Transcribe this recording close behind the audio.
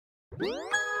This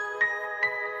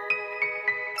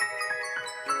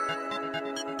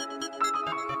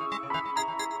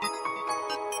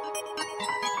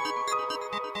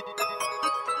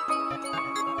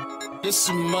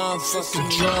a motherfucking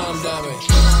drum, baby.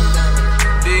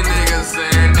 These niggas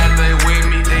saying that they with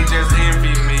me, they just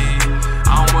envy me.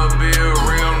 I'ma be a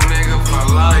real nigga for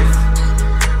life.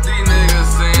 These niggas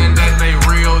saying that they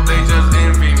real, they just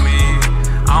envy me.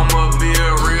 I'ma be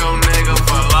a real nigga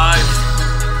for life.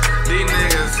 These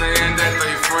niggas saying that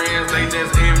they friends, they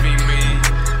just envy me.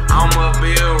 I'ma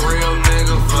be a real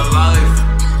nigga for life.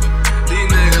 These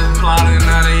niggas plotting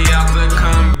how they out to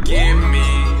come get me.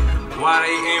 Why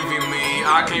they envy me?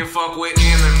 I can't fuck with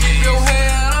enemies. Keep your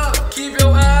head up, keep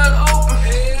your eyes open,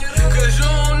 cause you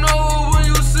don't know when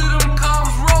you see them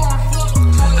cops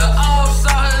rolling. The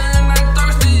outside and they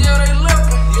thirsty, yeah they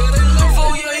lurking.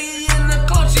 Oh yeah, he in the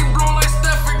clutch, he blown like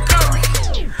Stephen Curry.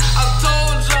 I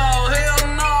told y'all, hell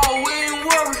no, we ain't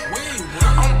worried.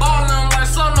 I'm ballin' like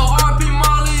Sono, RP,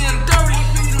 Molly, and Dirty.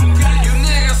 You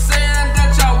niggas saying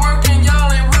that y'all working,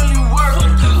 y'all ain't really working.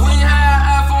 We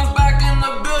had iPhones back in the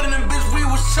building and bitch, we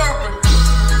was chirping.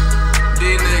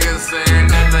 These niggas saying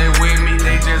that they with me,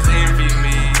 they just envy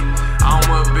me.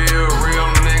 I'ma be a real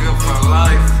nigga for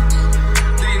life.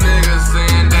 These niggas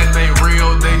saying that they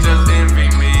real, they just envy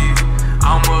me.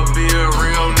 I'ma be a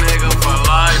real nigga for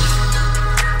life.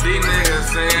 These niggas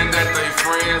saying that they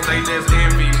friends, they just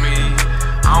envy me.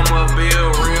 I'ma be a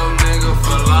real nigga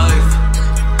for life.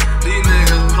 These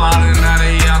niggas plotting how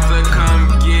they out to come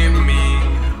get me.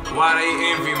 Why they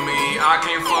envy me? I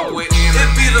can't fuck with enemies. It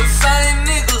be the same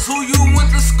niggas who you went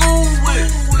to school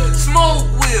with.